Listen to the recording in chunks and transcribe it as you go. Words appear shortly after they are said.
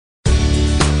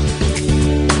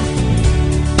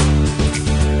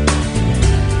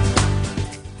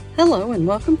Hello and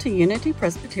welcome to Unity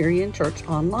Presbyterian Church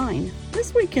Online.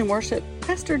 This week in worship,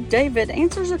 Pastor David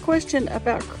answers a question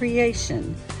about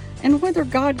creation and whether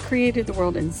God created the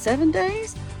world in 7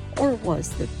 days or was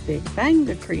the Big Bang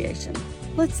the creation.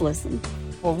 Let's listen.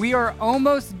 Well, we are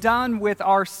almost done with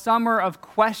our summer of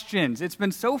questions. It's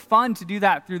been so fun to do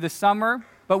that through the summer,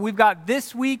 but we've got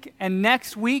this week and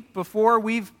next week before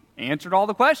we've answered all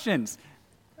the questions,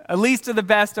 at least to the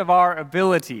best of our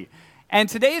ability. And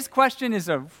today's question is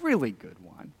a really good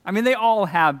one. I mean, they all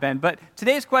have been, but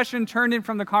today's question turned in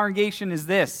from the congregation is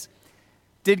this: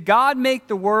 did God make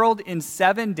the world in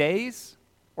 7 days,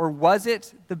 or was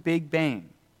it the Big Bang?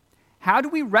 How do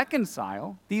we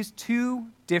reconcile these two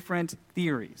different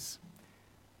theories?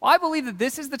 Well, I believe that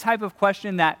this is the type of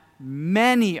question that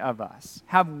many of us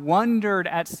have wondered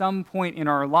at some point in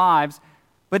our lives,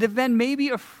 but have been maybe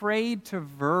afraid to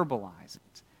verbalize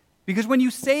it. Because when you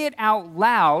say it out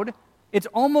loud, it's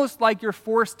almost like you're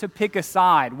forced to pick a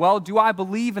side. Well, do I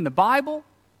believe in the Bible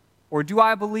or do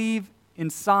I believe in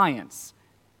science?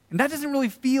 And that doesn't really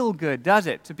feel good, does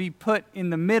it, to be put in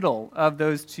the middle of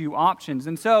those two options?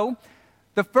 And so,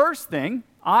 the first thing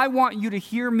I want you to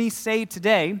hear me say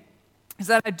today is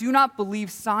that I do not believe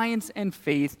science and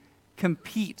faith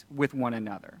compete with one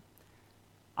another.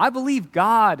 I believe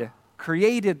God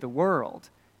created the world,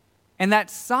 and that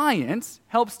science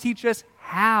helps teach us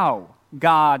how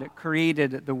God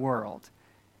created the world.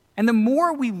 And the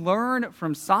more we learn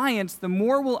from science, the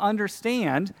more we'll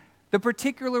understand the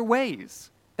particular ways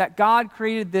that God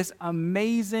created this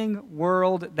amazing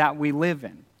world that we live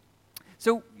in.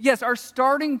 So, yes, our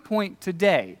starting point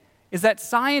today is that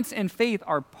science and faith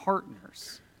are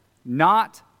partners,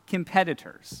 not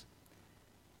competitors.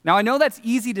 Now, I know that's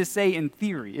easy to say in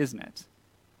theory, isn't it?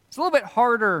 It's a little bit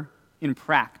harder in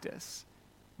practice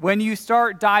when you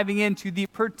start diving into the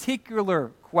particular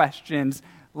questions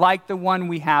like the one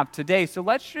we have today. So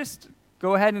let's just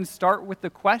go ahead and start with the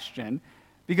question,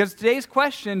 because today's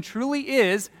question truly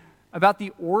is about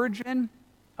the origin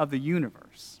of the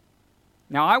universe.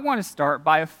 Now, I want to start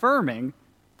by affirming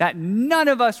that none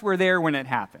of us were there when it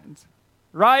happened,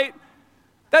 right?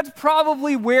 That's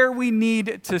probably where we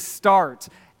need to start.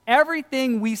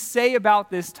 Everything we say about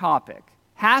this topic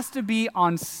has to be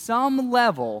on some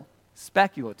level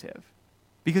speculative,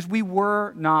 because we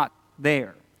were not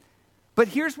there. But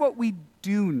here's what we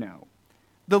do know.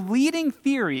 The leading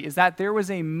theory is that there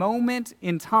was a moment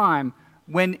in time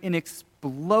when an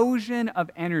explosion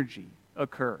of energy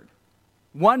occurred.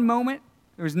 One moment,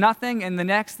 there was nothing, and the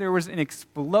next, there was an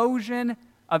explosion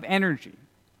of energy.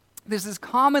 This has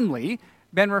commonly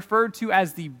been referred to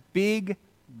as the Big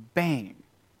Bang.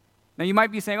 Now, you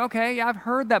might be saying, okay, yeah, I've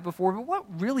heard that before, but what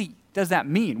really does that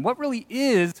mean? What really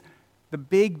is the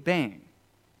Big Bang?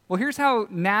 Well, here's how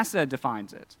NASA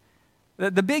defines it.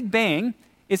 The Big Bang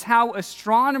is how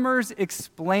astronomers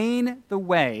explain the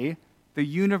way the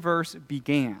universe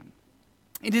began.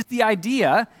 It is the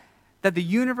idea that the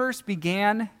universe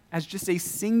began as just a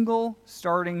single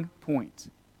starting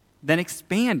point, then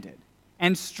expanded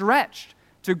and stretched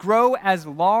to grow as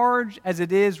large as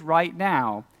it is right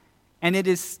now, and it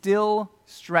is still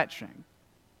stretching.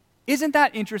 Isn't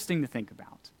that interesting to think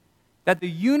about? That the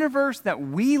universe that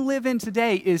we live in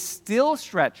today is still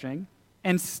stretching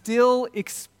and still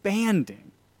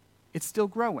expanding. It's still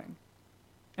growing.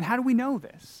 And how do we know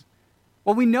this?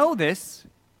 Well, we know this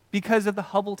because of the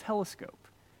Hubble telescope.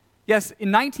 Yes,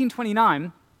 in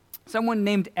 1929, someone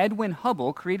named Edwin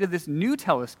Hubble created this new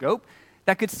telescope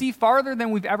that could see farther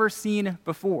than we've ever seen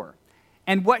before.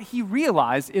 And what he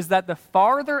realized is that the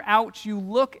farther out you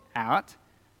look at,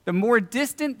 the more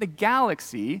distant the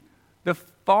galaxy, the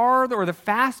farther or the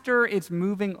faster it's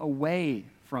moving away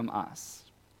from us.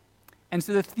 And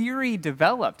so the theory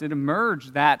developed, it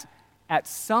emerged that at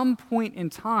some point in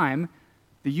time,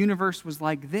 the universe was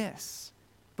like this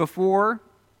before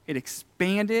it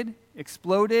expanded,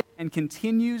 exploded, and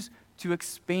continues to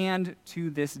expand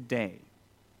to this day.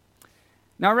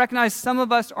 Now, I recognize some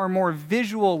of us are more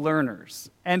visual learners,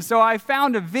 and so I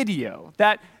found a video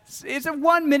that is a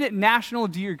 1-minute National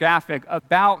Geographic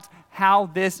about how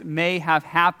this may have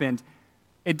happened.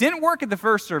 It didn't work at the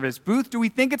first service. Booth, do we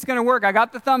think it's going to work? I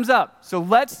got the thumbs up. So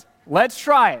let's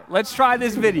try it. Let's try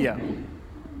this video.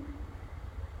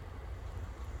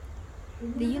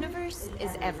 The universe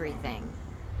is everything,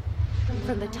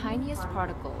 from the tiniest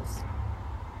particles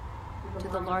to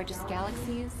the largest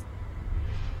galaxies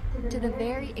to the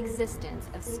very existence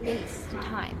of space,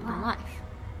 time, and life.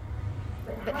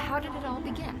 But how did it all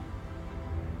begin?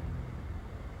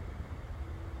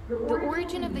 The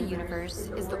origin of the universe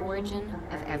is the origin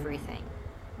of everything.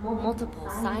 Multiple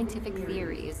scientific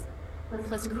theories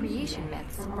plus creation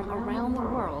myths from around the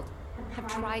world have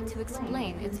tried to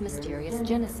explain its mysterious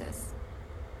genesis.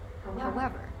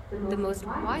 However, the most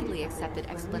widely accepted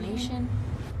explanation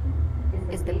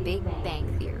is the Big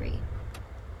Bang Theory.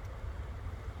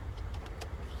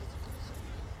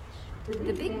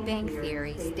 The Big Bang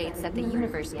Theory states that the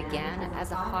universe began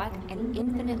as a hot and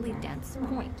infinitely dense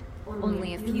point.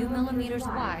 Only a few millimeters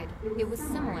wide, it was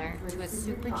similar to a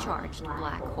supercharged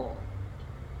black hole.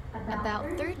 About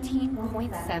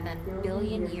 13.7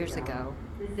 billion years ago,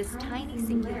 this tiny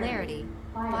singularity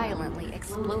violently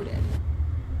exploded.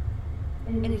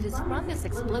 And it is from this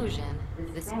explosion,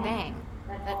 this bang,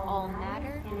 that all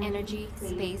matter, energy,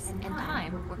 space, and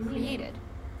time were created.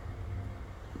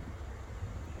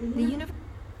 The universe.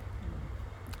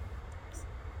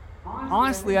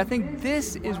 Honestly, I think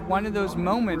this is one of those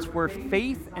moments where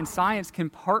faith and science can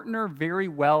partner very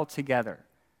well together.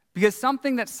 Because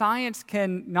something that science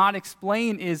cannot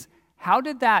explain is, how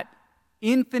did that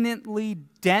infinitely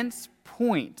dense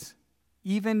point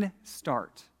even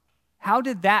start? How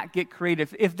did that get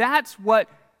created? If that's what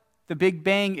the Big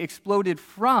Bang exploded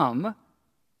from,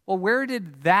 well, where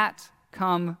did that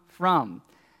come from?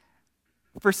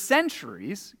 For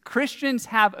centuries, Christians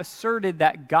have asserted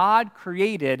that God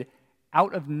created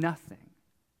out of nothing.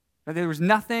 That there was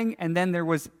nothing and then there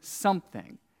was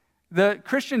something. The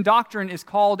Christian doctrine is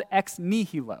called ex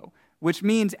nihilo, which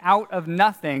means out of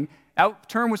nothing. That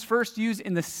term was first used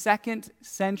in the 2nd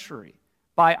century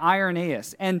by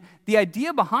Irenaeus. And the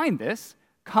idea behind this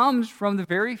comes from the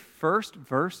very first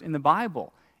verse in the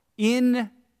Bible, in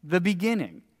the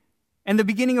beginning. And the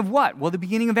beginning of what? Well, the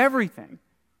beginning of everything.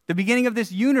 The beginning of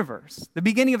this universe, the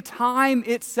beginning of time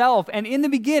itself. And in the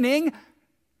beginning,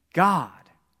 God,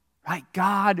 right?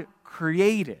 God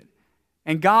created.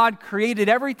 And God created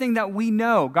everything that we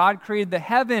know. God created the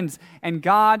heavens, and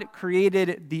God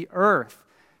created the earth.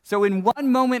 So in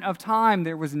one moment of time,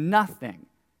 there was nothing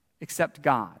except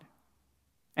God.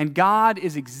 And God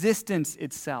is existence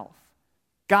itself.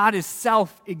 God is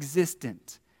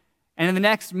self-existent. And in the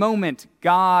next moment,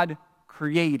 God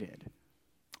created.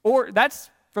 Or that's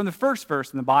from the first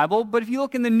verse in the Bible, but if you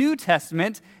look in the New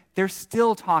Testament, they're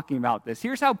still talking about this.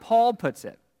 Here's how Paul puts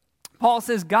it. Paul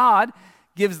says, God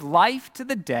gives life to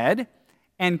the dead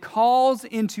and calls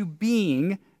into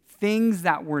being things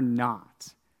that were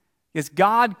not. Yes,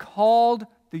 God called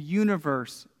the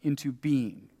universe into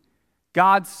being.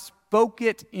 God spoke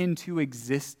it into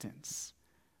existence.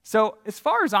 So as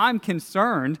far as I'm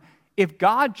concerned, if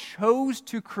God chose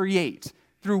to create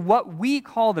through what we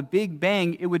call the Big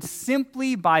Bang, it would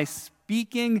simply by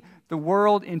speaking the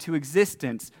world into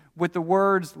existence with the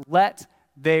words, "Let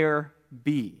there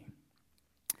be."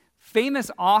 Famous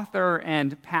author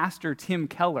and pastor Tim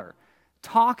Keller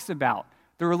talks about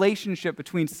the relationship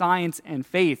between science and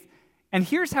faith, and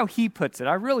here's how he puts it.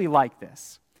 I really like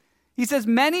this. He says,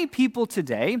 many people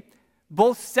today,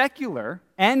 both secular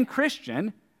and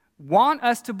Christian, want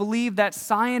us to believe that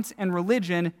science and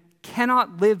religion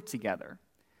cannot live together.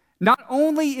 Not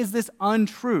only is this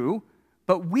untrue,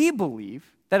 but we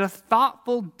believe that a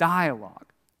thoughtful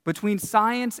dialogue between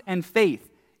science and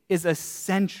faith is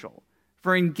essential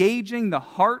for engaging the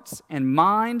hearts and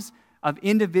minds of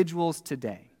individuals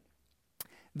today.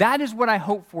 That is what I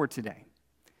hope for today,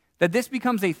 that this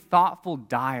becomes a thoughtful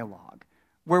dialogue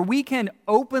where we can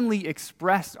openly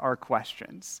express our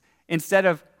questions instead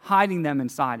of hiding them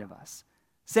inside of us,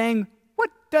 saying, what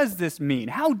does this mean?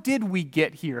 How did we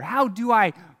get here? How do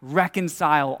I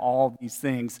reconcile all these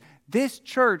things? This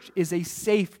church is a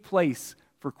safe place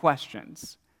for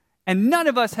questions. And none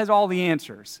of us has all the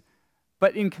answers.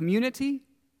 But in community,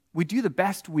 we do the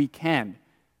best we can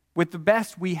with the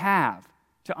best we have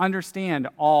to understand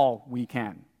all we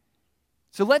can.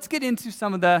 So let's get into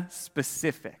some of the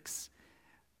specifics.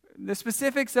 The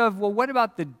specifics of, well, what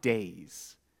about the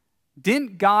days?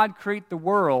 Didn't God create the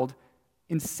world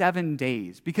in 7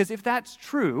 days? Because if that's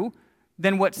true,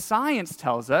 then what science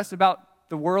tells us about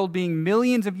the world being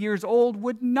millions of years old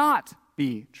would not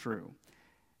be true.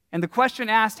 And the question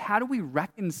asked, how do we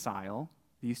reconcile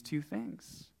these two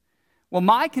things? Well,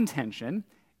 my contention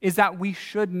is that we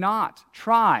should not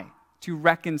try to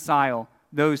reconcile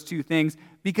those two things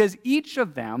because each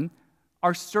of them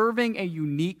are serving a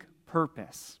unique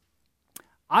purpose.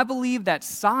 I believe that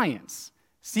science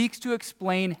seeks to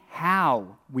explain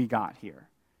how we got here,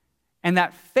 and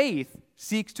that faith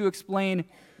seeks to explain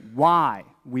why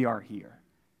we are here.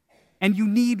 And you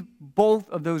need both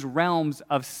of those realms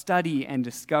of study and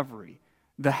discovery,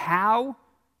 the how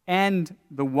and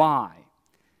the why.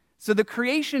 So the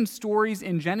creation stories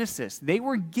in Genesis, they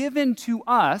were given to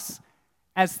us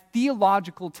as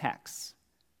theological texts.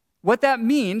 What that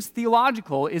means,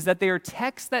 theological, is that they are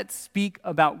texts that speak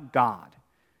about God.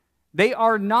 They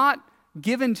are not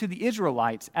given to the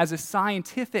Israelites as a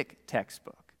scientific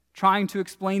textbook, trying to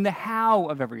explain the how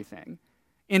of everything.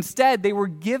 Instead, they were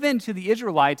given to the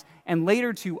Israelites and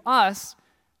later to us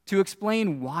to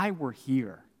explain why we're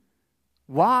here.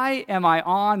 Why am I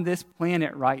on this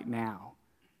planet right now?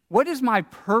 What is my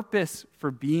purpose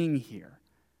for being here?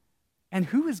 And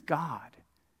who is God?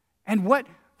 And what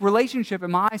relationship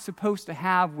am I supposed to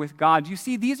have with God? You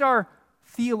see, these are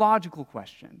theological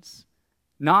questions,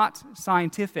 not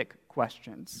scientific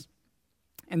questions.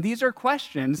 And these are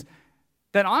questions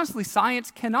that honestly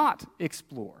science cannot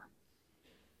explore.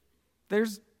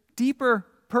 There's deeper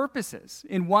purposes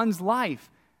in one's life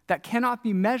that cannot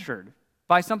be measured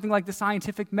by something like the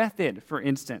scientific method, for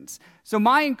instance. So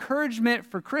my encouragement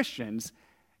for Christians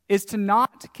is to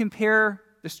not compare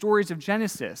the stories of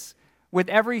Genesis with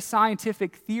every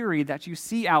scientific theory that you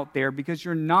see out there, because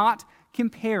you're not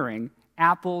comparing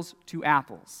apples to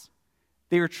apples.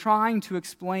 They are trying to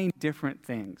explain different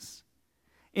things.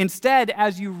 Instead,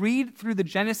 as you read through the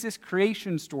Genesis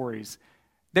creation stories,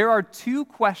 there are two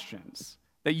questions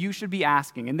that you should be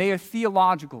asking, and they are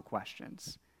theological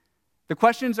questions. The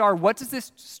questions are, what does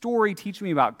this story teach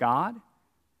me about God?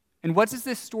 And what does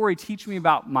this story teach me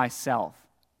about myself?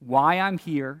 Why I'm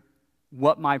here,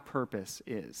 what my purpose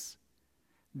is.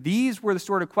 These were the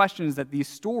sort of questions that these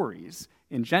stories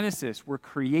in Genesis were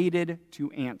created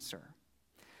to answer.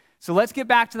 So let's get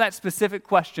back to that specific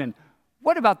question.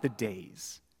 What about the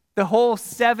days? The whole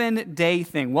 7-day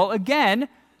thing. Well, again,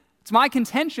 it's my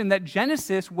contention that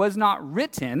Genesis was not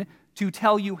written to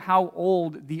tell you how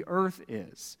old the earth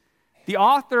is. The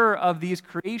author of these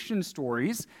creation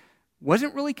stories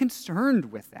wasn't really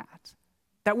concerned with that.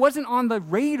 That wasn't on the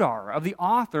radar of the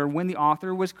author when the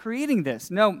author was creating this.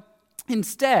 No,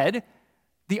 instead,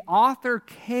 the author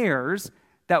cares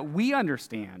that we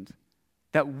understand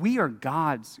that we are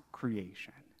God's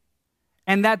creation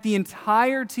and that the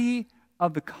entirety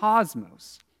of the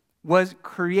cosmos was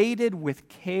created with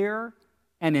care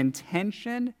and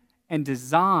intention and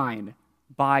design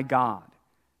by God.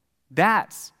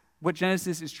 That's what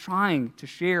Genesis is trying to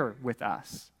share with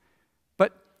us.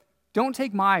 But don't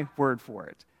take my word for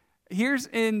it. Here's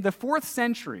in the 4th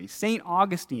century, St.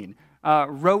 Augustine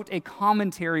wrote a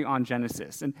commentary on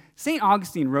Genesis. And St.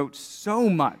 Augustine wrote so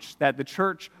much that the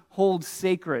church holds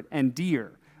sacred and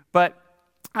dear. But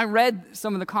I read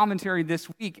some of the commentary this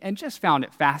week and just found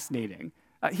it fascinating.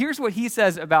 Here's what he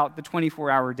says about the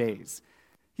 24-hour days.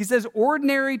 He says,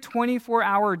 ordinary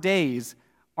 24-hour days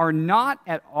are not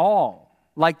at all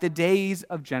like the days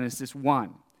of Genesis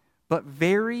 1, but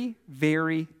very,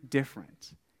 very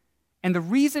different. And the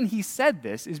reason he said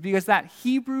this is because that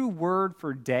Hebrew word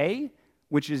for day,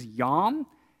 which is yom,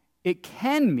 it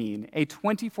can mean a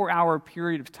 24-hour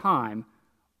period of time,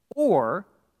 or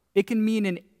it can mean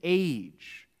an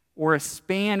age, or a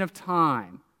span of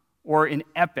time, or an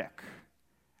epoch.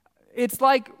 It's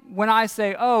like when I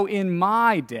say, oh, in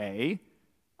my day,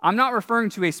 I'm not referring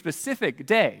to a specific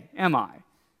day, am I?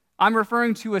 I'm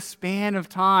referring to a span of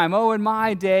time. Oh, in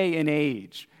my day and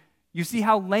age. You see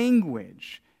how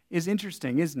language is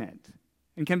interesting, isn't it?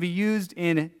 And can be used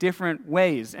in different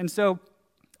ways. And so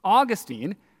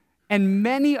Augustine and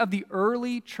many of the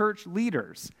early church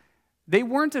leaders, they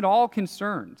weren't at all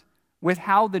concerned with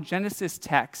how the Genesis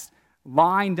text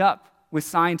lined up with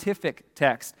scientific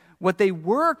text. What they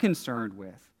were concerned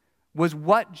with was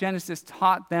what Genesis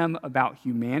taught them about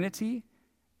humanity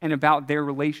and about their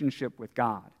relationship with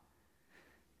God.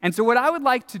 And so what I would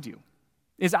like to do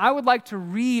is I would like to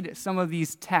read some of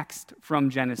these texts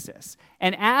from Genesis.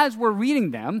 And as we're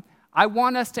reading them, I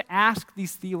want us to ask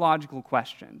these theological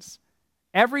questions.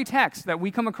 Every text that we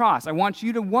come across, I want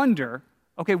you to wonder,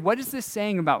 okay, what is this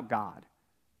saying about God?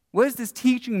 What is this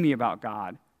teaching me about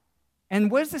God?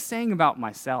 And what is this saying about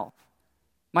myself?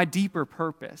 My deeper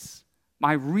purpose,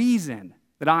 my reason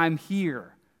that I'm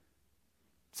here.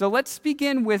 So let's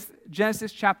begin with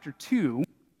Genesis chapter 2,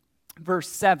 verse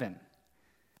 7.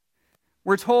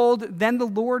 We're told, then the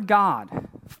Lord God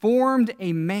formed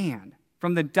a man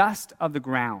from the dust of the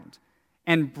ground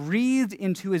and breathed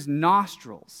into his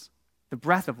nostrils the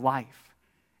breath of life,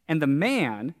 and the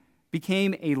man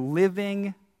became a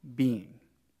living being.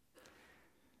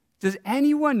 Does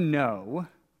anyone know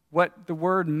what the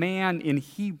word man in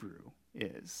Hebrew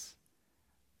is?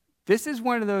 This is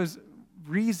one of those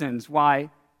reasons why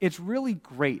it's really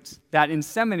great that in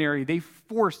seminary they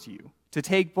force you to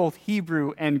take both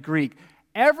Hebrew and Greek.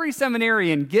 Every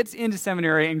seminarian gets into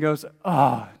seminary and goes,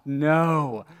 oh,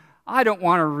 no, I don't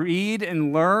want to read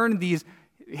and learn these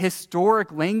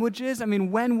historic languages. I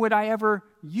mean, when would I ever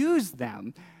use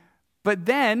them? But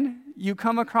then you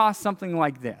come across something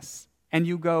like this, and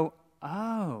you go,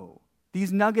 oh,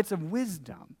 these nuggets of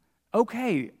wisdom.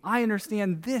 Okay, I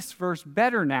understand this verse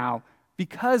better now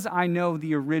because I know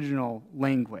the original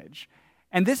language.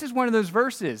 And this is one of those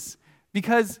verses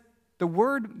because the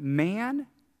word man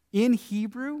in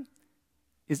Hebrew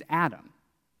is Adam.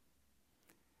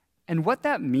 And what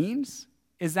that means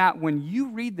is that when you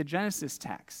read the Genesis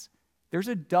text, there's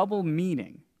a double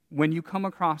meaning when you come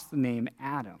across the name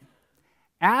Adam.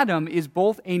 Adam is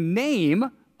both a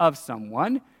name of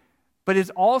someone, but is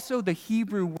also the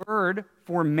Hebrew word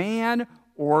for man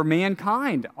or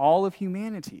mankind, all of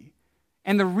humanity.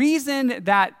 And the reason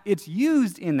that it's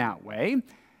used in that way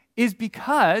is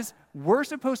because we're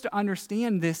supposed to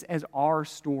understand this as our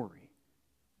story.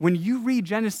 When you read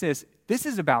Genesis, this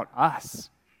is about us.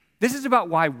 This is about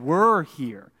why we're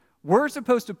here. We're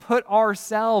supposed to put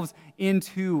ourselves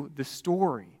into the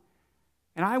story.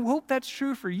 And I hope that's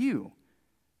true for you.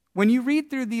 When you read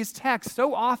through these texts,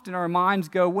 so often our minds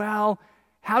go, well,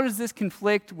 how does this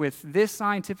conflict with this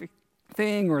scientific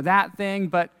thing or that thing?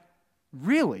 But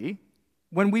really,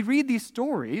 when we read these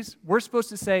stories, we're supposed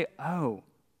to say, oh,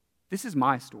 this is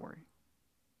my story.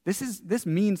 This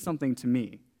means something to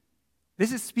me.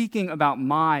 This is speaking about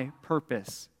my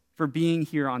purpose for being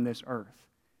here on this earth.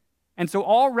 And so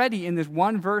already in this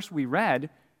one verse we read,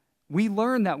 we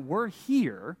learn that we're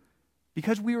here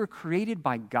because we were created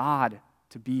by God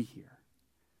to be here.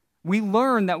 We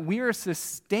learn that we are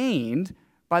sustained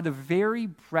by the very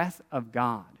breath of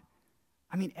God.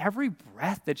 I mean, every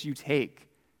breath that you take,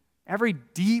 every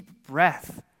deep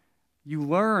breath, you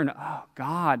learn, oh,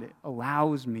 God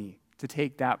allows me to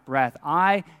take that breath.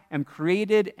 I am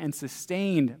created and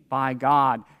sustained by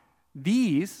God.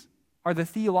 These are the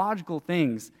theological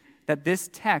things that this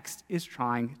text is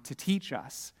trying to teach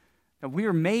us, that we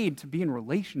are made to be in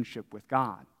relationship with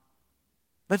God.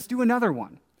 Let's do another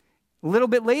one. A little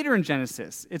bit later in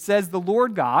Genesis, it says, the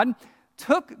Lord God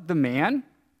took the man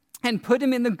and put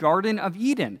him in the Garden of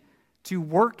Eden to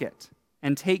work it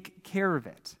and take care of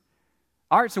it.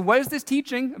 All right, so what is this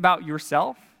teaching about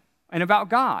yourself and about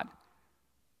God?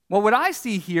 Well, what I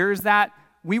see here is that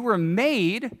we were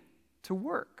made to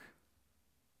work.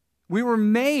 We were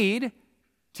made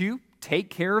to take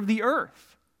care of the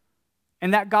earth,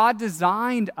 and that God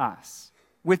designed us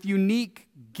with unique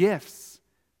gifts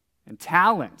and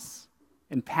talents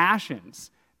and passions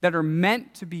that are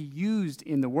meant to be used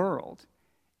in the world.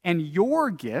 And your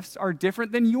gifts are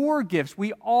different than your gifts.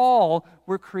 We all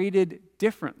were created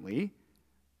differently,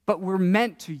 but we're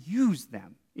meant to use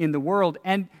them in the world.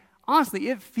 And honestly,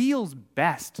 it feels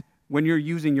best when you're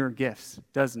using your gifts,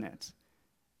 doesn't it?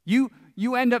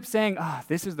 You end up saying, oh,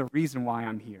 this is the reason why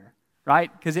I'm here,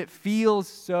 right? Because it feels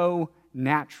so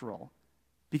natural,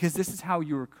 because this is how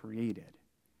you were created.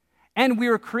 And we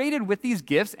were created with these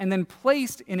gifts and then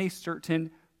placed in a certain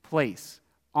place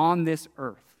on this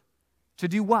earth. To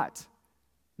do what?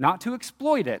 Not to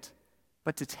exploit it,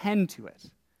 but to tend to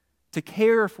it, to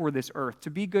care for this earth, to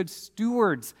be good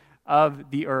stewards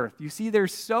of the earth. You see,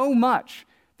 there's so much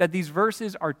that these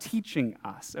verses are teaching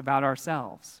us about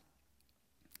ourselves.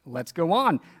 Let's go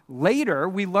on. Later,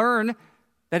 we learn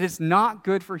that it's not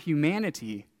good for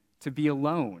humanity to be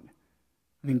alone.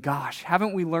 I mean, gosh,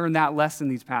 haven't we learned that lesson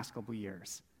these past couple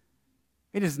years?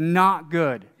 It is not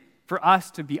good for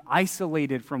us to be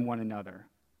isolated from one another.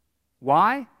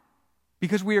 Why?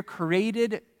 Because we are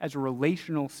created as a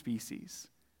relational species.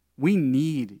 We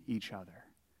need each other.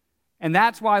 And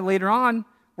that's why later on,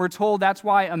 we're told that's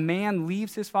why a man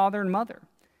leaves his father and mother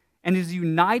and is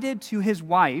united to his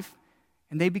wife,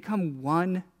 and they become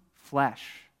one flesh.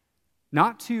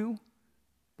 Not two,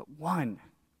 but one.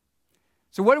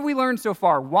 So what have we learned so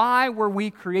far? Why were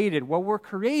we created? Well, we're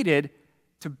created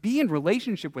to be in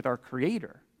relationship with our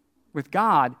Creator, with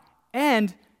God,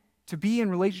 and to be in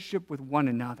relationship with one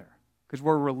another, because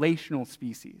we're a relational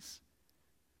species.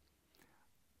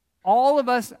 All of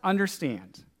us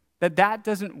understand that that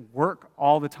doesn't work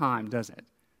all the time, does it?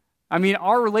 I mean,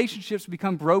 our relationships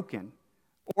become broken,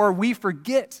 or we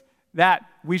forget that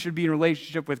we should be in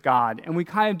relationship with God, and we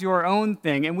kind of do our own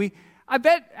thing, and I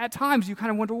bet at times you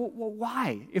kind of wonder, well,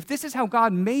 why? If this is how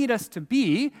God made us to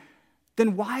be,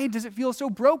 then why does it feel so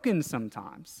broken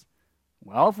sometimes?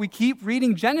 Well, if we keep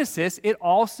reading Genesis, it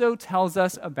also tells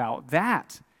us about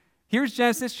that. Here's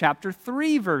Genesis chapter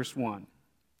 3, verse 1.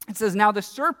 It says, now the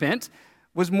serpent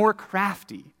was more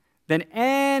crafty than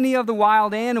any of the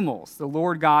wild animals the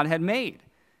Lord God had made.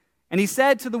 And he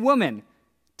said to the woman,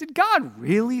 did God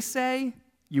really say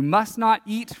you must not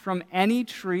eat from any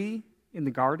tree in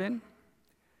the garden?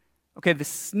 Okay, the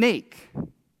snake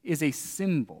is a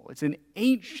symbol. It's an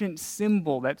ancient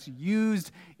symbol that's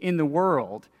used in the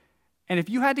world. And if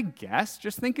you had to guess,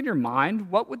 just think in your mind,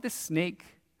 what would the snake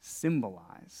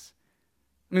symbolize?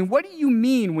 I mean, what do you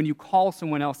mean when you call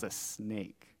someone else a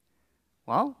snake?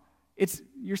 Well,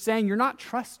 you're saying you're not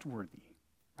trustworthy,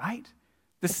 right?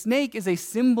 The snake is a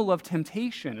symbol of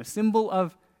temptation, a symbol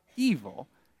of evil.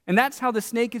 And that's how the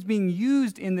snake is being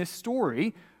used in this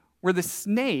story, where the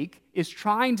snake is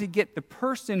trying to get the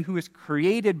person who is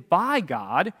created by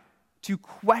God to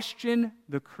question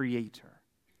the Creator.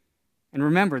 And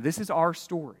remember, this is our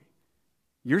story.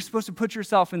 You're supposed to put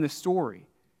yourself in the story.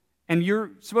 And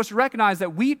you're supposed to recognize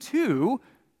that we too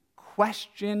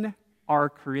question our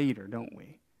Creator, don't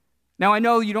we? Now, I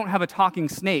know you don't have a talking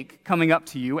snake coming up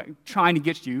to you trying to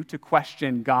get you to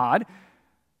question God,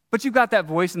 but you've got that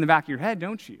voice in the back of your head,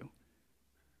 don't you?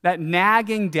 That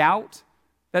nagging doubt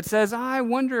that says, I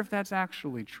wonder if that's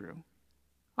actually true.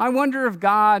 I wonder if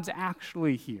God's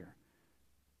actually here.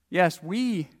 Yes,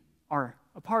 we are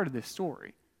a part of this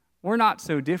story. We're not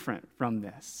so different from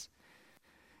this.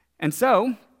 And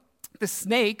so, the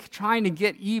snake, trying to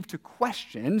get Eve to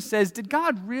question, says, did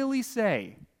God really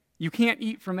say you can't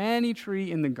eat from any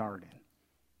tree in the garden?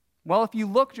 Well, if you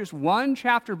look just one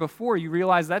chapter before, you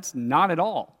realize that's not at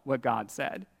all what God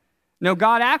said. No,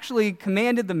 God actually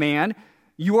commanded the man,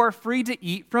 you are free to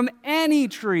eat from any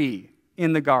tree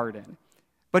in the garden,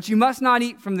 but you must not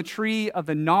eat from the tree of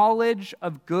the knowledge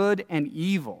of good and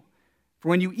evil, for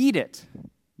when you eat it,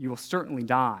 you will certainly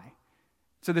die.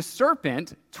 So the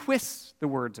serpent twists the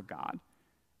words of God.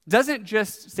 Doesn't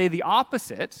just say the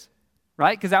opposite,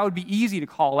 right? Because that would be easy to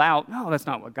call out, no, that's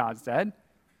not what God said.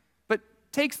 But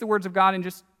takes the words of God and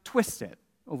just twists it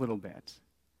a little bit.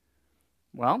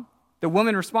 Well, the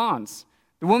woman responds.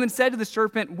 The woman said to the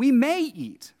serpent, we may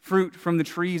eat fruit from the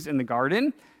trees in the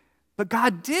garden, but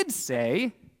God did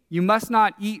say, you must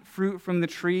not eat fruit from the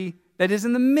tree that is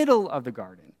in the middle of the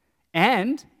garden,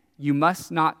 and you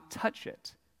must not touch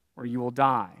it, or you will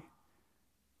die.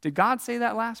 Did God say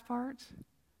that last part?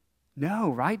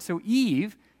 No, right? So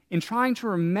Eve, in trying to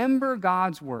remember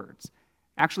God's words,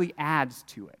 actually adds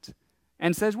to it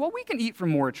and says, well, we can eat from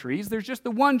more trees. There's just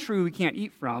the one tree we can't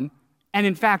eat from, and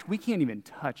in fact, we can't even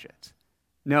touch it.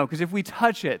 No, because if we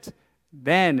touch it,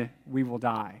 then we will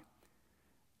die.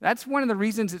 That's one of the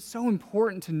reasons it's so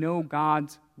important to know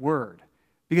God's word.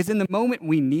 Because in the moment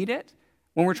we need it,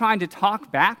 when we're trying to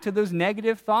talk back to those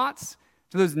negative thoughts,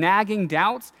 to those nagging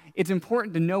doubts, it's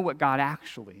important to know what God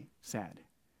actually said.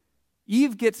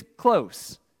 Eve gets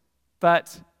close,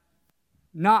 but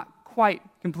not quite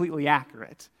completely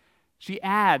accurate. She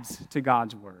adds to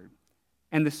God's word,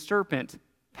 and the serpent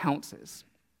pounces.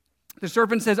 The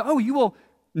serpent says, oh, you will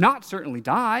not certainly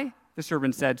die, the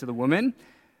serpent said to the woman,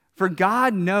 for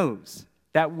God knows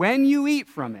that when you eat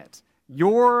from it,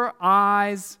 your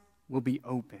eyes will be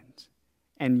opened,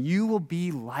 and you will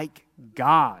be like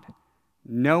God,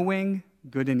 knowing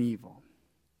good and evil.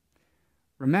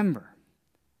 Remember,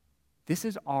 this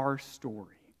is our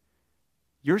story.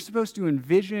 You're supposed to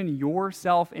envision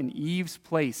yourself in Eve's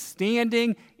place,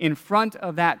 standing in front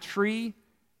of that tree,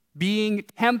 being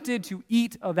tempted to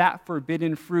eat of that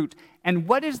forbidden fruit. And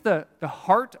what is the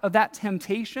heart of that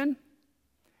temptation?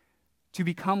 To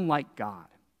become like God.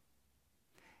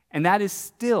 And that is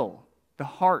still the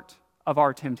heart of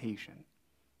our temptation.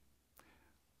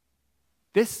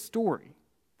 This story,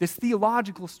 this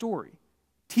theological story,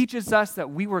 teaches us that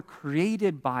we were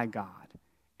created by God.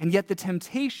 And yet the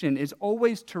temptation is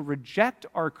always to reject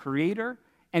our Creator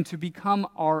and to become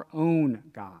our own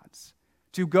gods,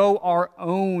 to go our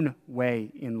own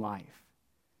way in life.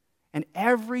 And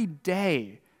every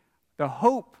day, the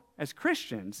hope as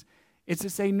Christians is to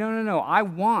say, no, I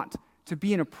want to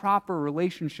be in a proper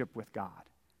relationship with God.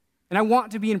 And I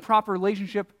want to be in proper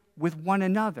relationship with one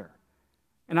another.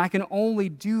 And I can only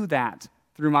do that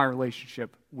through my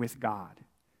relationship with God.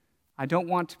 I don't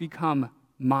want to become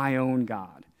my own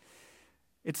God.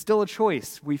 It's still a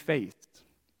choice we face.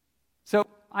 So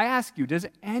I ask you, does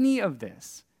any of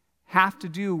this have to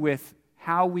do with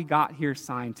how we got here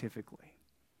scientifically?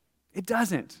 It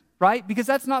doesn't, right? Because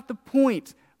that's not the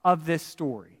point of this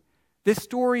story. This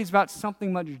story is about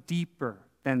something much deeper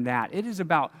than that. It is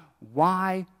about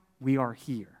why we are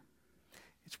here.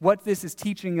 It's what this is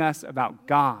teaching us about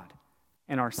God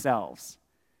and ourselves.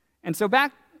 And so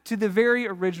back to the very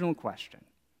original question.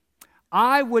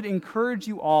 I would encourage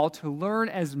you all to learn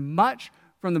as much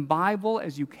from the Bible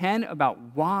as you can about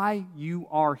why you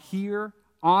are here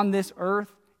on this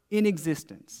earth in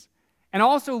existence. And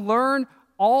also learn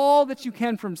all that you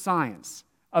can from science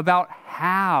about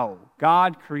how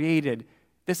God created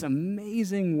this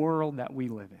amazing world that we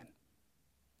live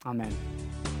in. Amen.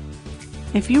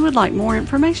 If you would like more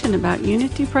information about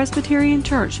Unity Presbyterian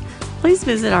Church, please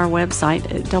visit our website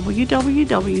at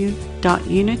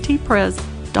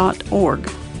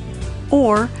www.unitypres.org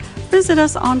or visit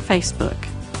us on Facebook.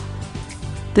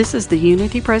 This is the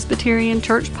Unity Presbyterian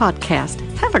Church podcast.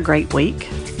 Have a great week.